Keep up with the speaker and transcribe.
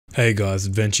Hey guys,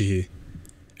 Adventure here,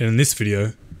 and in this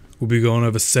video, we'll be going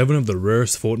over 7 of the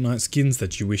rarest Fortnite skins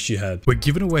that you wish you had. We're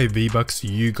giving away V-Bucks to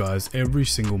you guys every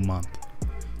single month.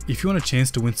 If you want a chance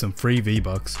to win some free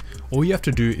V-Bucks, all you have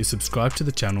to do is subscribe to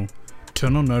the channel,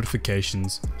 turn on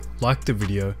notifications, like the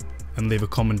video, and leave a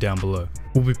comment down below.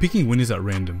 We'll be picking winners at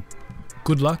random.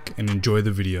 Good luck and enjoy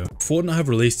the video. Fortnite have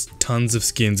released tons of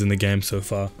skins in the game so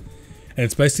far, and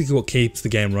it's basically what keeps the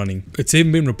game running. It's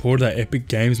even been reported that Epic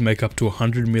Games make up to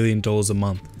 $100 million a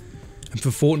month. And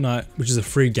for Fortnite, which is a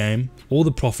free game, all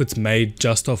the profits made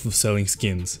just off of selling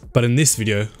skins. But in this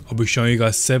video, I'll be showing you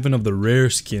guys 7 of the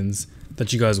rarest skins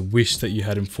that you guys wish that you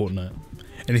had in Fortnite.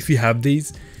 And if you have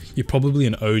these, you're probably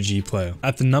an OG player.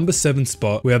 At the number 7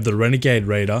 spot, we have the Renegade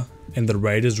Raider and the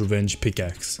Raiders Revenge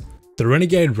Pickaxe. The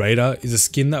Renegade Raider is a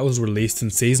skin that was released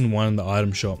in Season 1 in the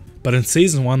item shop, but in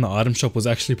Season 1 the item shop was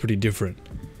actually pretty different.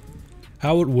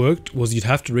 How it worked was you'd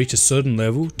have to reach a certain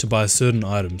level to buy certain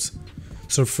items.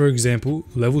 So for example,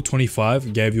 level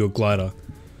 25 gave you a glider,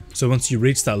 so once you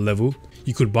reached that level,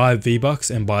 you could buy V-Bucks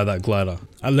and buy that glider.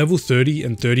 At level 30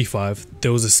 and 35,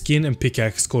 there was a skin and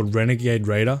pickaxe called Renegade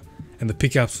Raider, and the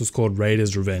pickaxe was called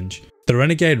Raiders Revenge. The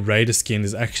Renegade Raider skin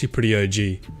is actually pretty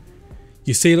OG.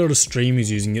 You see a lot of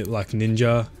streamers using it like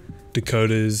Ninja,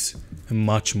 Dakotas, and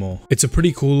much more. It's a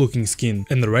pretty cool looking skin,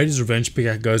 and the Raiders Revenge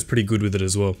pickaxe goes pretty good with it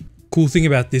as well. Cool thing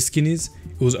about this skin is,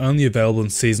 it was only available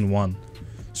in Season 1,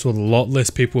 so a lot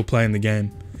less people were playing the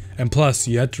game. And plus,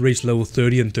 you had to reach level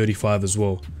 30 and 35 as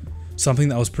well, something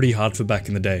that was pretty hard for back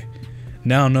in the day.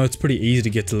 Now I know it's pretty easy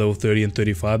to get to level 30 and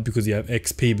 35 because you have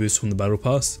XP boosts from the battle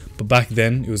pass, but back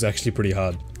then it was actually pretty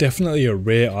hard. Definitely a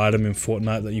rare item in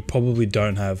Fortnite that you probably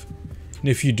don't have. And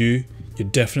if you do, you're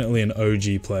definitely an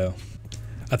OG player.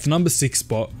 At the number 6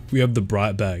 spot, we have the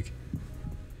Brite Bag.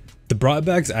 The Brite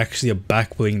Bag's actually a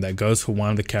back bling that goes for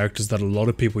one of the characters that a lot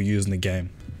of people use in the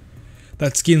game.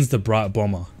 That skin's the Brite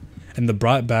Bomber, and the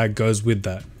Brite Bag goes with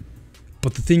that.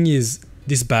 But the thing is,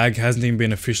 this bag hasn't even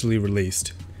been officially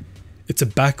released. It's a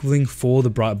back bling for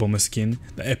the Brite Bomber skin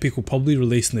that Epic will probably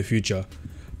release in the future,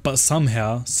 but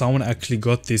somehow someone actually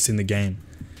got this in the game.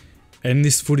 And in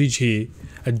this footage here,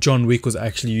 John Wick was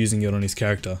actually using it on his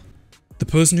character. The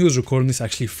person who was recording this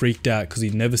actually freaked out because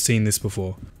he'd never seen this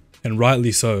before, and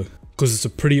rightly so, because it's a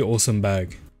pretty awesome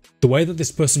bag. The way that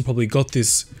this person probably got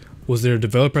this was they're a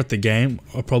developer at the game,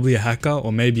 or probably a hacker,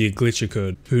 or maybe a glitch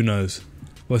occurred, who knows.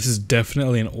 Well, this is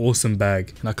definitely an awesome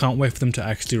bag, and I can't wait for them to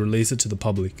actually release it to the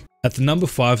public. At the number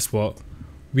 5 spot,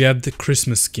 we have the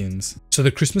Christmas skins. So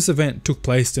the Christmas event took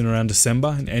place in around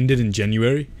December and ended in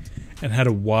January, and had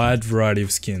a wide variety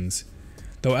of skins.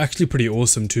 They were actually pretty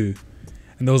awesome too.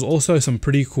 And there was also some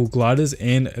pretty cool gliders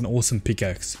and an awesome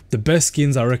pickaxe. The best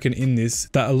skins I reckon in this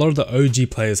that a lot of the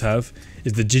OG players have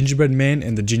is the Gingerbread Man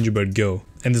and the Gingerbread Girl.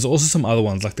 And there's also some other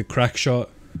ones like the Crackshot,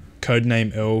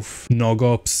 Codename Elf,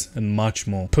 Nogops, and much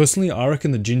more. Personally, I reckon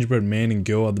the Gingerbread Man and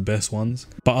Girl are the best ones,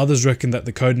 but others reckon that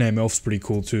the Codename Elf's pretty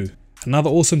cool too.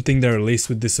 Another awesome thing they released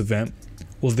with this event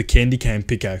was the Candy Cane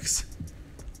Pickaxe.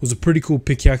 It was a pretty cool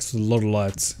pickaxe with a lot of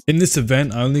lights. In this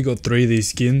event, I only got 3 of these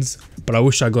skins, but I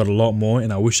wish I got a lot more,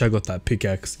 and I wish I got that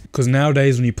pickaxe. Because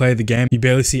nowadays when you play the game, you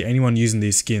barely see anyone using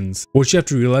these skins. What you have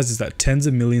to realize is that tens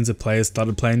of millions of players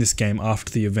started playing this game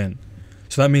after the event.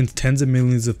 So that means tens of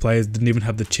millions of players didn't even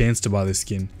have the chance to buy this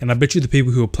skin. And I bet you the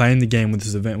people who were playing the game when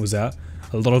this event was out,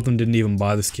 a lot of them didn't even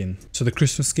buy the skin. So the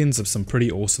Christmas skins have some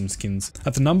pretty awesome skins.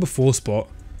 At the number 4 spot,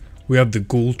 we have the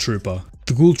Ghoul Trooper.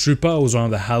 The Ghoul Trooper was one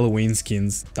of the Halloween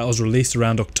skins that was released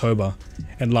around October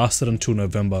and lasted until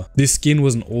November. This skin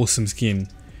was an awesome skin.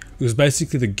 It was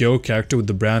basically the girl character with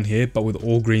the brown hair but with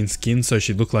all green skin, so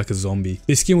she looked like a zombie.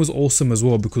 This skin was awesome as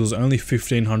well because it was only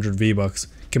 1500 V-Bucks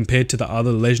compared to the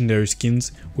other legendary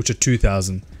skins which are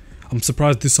 2000. I'm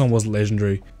surprised this one wasn't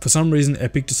legendary. For some reason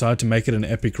Epic decided to make it an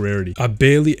epic rarity. I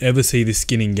barely ever see this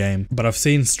skin in game, but I've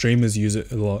seen streamers use it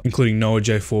a lot, including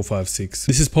NoahJ456.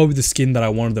 This is probably the skin that I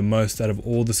wanted the most out of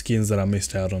all the skins that I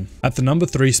missed out on. At the number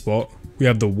 3 spot, we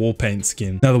have the Warpaint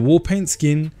skin. Now the Warpaint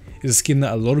skin is a skin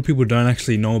that a lot of people don't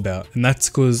actually know about, and that's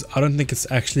because I don't think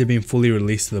it's actually been fully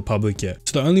released to the public yet.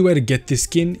 So the only way to get this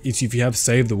skin is if you have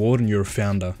saved the world and you're a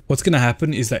founder. What's going to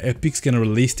happen is that Epic's going to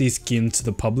release these skins to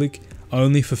the public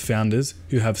only for founders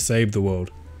who have saved the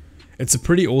world. It's a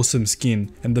pretty awesome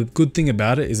skin, and the good thing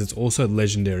about it is it's also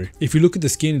legendary. If you look at the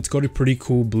skin, it's got a pretty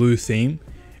cool blue theme,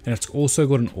 and it's also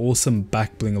got an awesome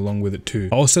back bling along with it too.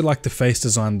 I also like the face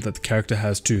design that the character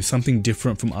has too, something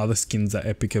different from other skins that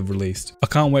Epic have released. I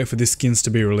can't wait for this skins to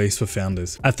be released for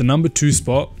founders. At the number 2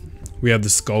 spot, we have the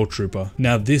Skull Trooper.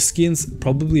 Now this skin's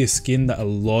probably a skin that a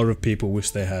lot of people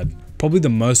wish they had. Probably the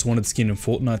most wanted skin in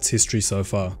Fortnite's history so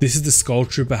far. This is the Skull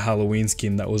Trooper Halloween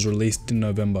skin that was released in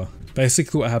November.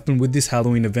 Basically what happened with this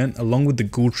Halloween event, along with the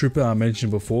Ghoul Trooper I mentioned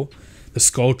before, the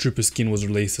Skull Trooper skin was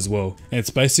released as well. And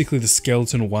it's basically the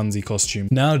skeleton onesie costume.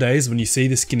 Nowadays, when you see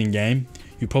the skin in game,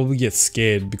 you probably get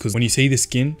scared because when you see the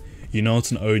skin, you know it's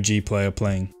an OG player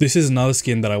playing. This is another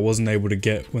skin that I wasn't able to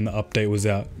get when the update was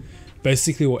out.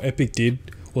 Basically what Epic did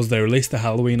was they released the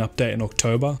Halloween update in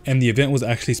October, and the event was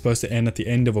actually supposed to end at the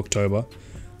end of October,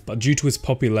 but due to its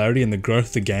popularity and the growth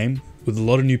of the game, with a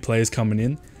lot of new players coming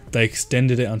in, they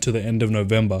extended it until the end of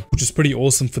November, which is pretty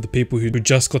awesome for the people who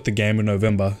just got the game in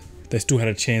November. They still had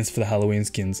a chance for the Halloween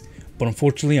skins, but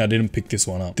unfortunately I didn't pick this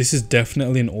one up. This is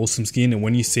definitely an awesome skin, and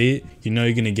when you see it, you know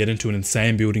you're going to get into an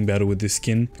insane building battle with this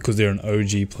skin because they're an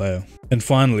OG player. And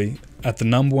finally, at the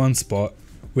number 1 spot,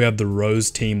 we have the Rose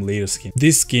Team Leader skin.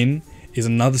 This skin is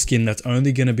another skin that's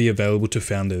only going to be available to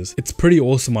founders. It's pretty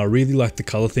awesome. I really like the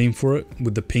color theme for it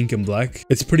with the pink and black.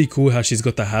 It's pretty cool how she's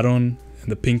got the hat on and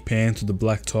the pink pants with the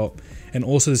black top, and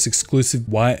also this exclusive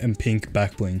white and pink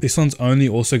back bling. This one's only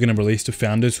also going to release to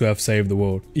founders who have Save the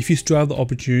World. If you still have the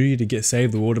opportunity to get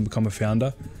Save the World and become a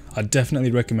founder, I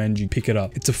definitely recommend you pick it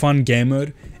up. It's a fun game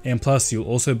mode, and plus you'll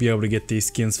also be able to get these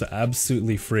skins for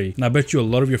absolutely free. And I bet you a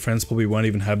lot of your friends probably won't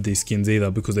even have these skins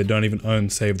either because they don't even own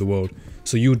Save the World.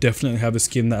 So you'll definitely have a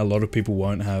skin that a lot of people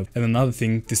won't have. And another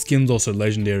thing, the skin's also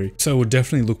legendary, so it will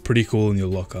definitely look pretty cool in your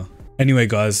locker. Anyway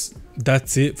guys,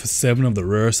 that's it for 7 of the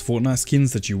rarest Fortnite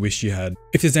skins that you wish you had.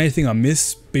 If there's anything I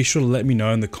missed, be sure to let me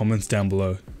know in the comments down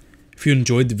below. If you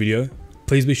enjoyed the video,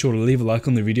 please be sure to leave a like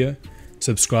on the video,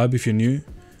 subscribe if you're new,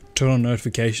 turn on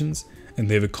notifications, and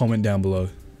leave a comment down below.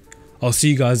 I'll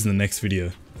see you guys in the next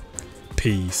video.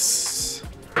 Peace.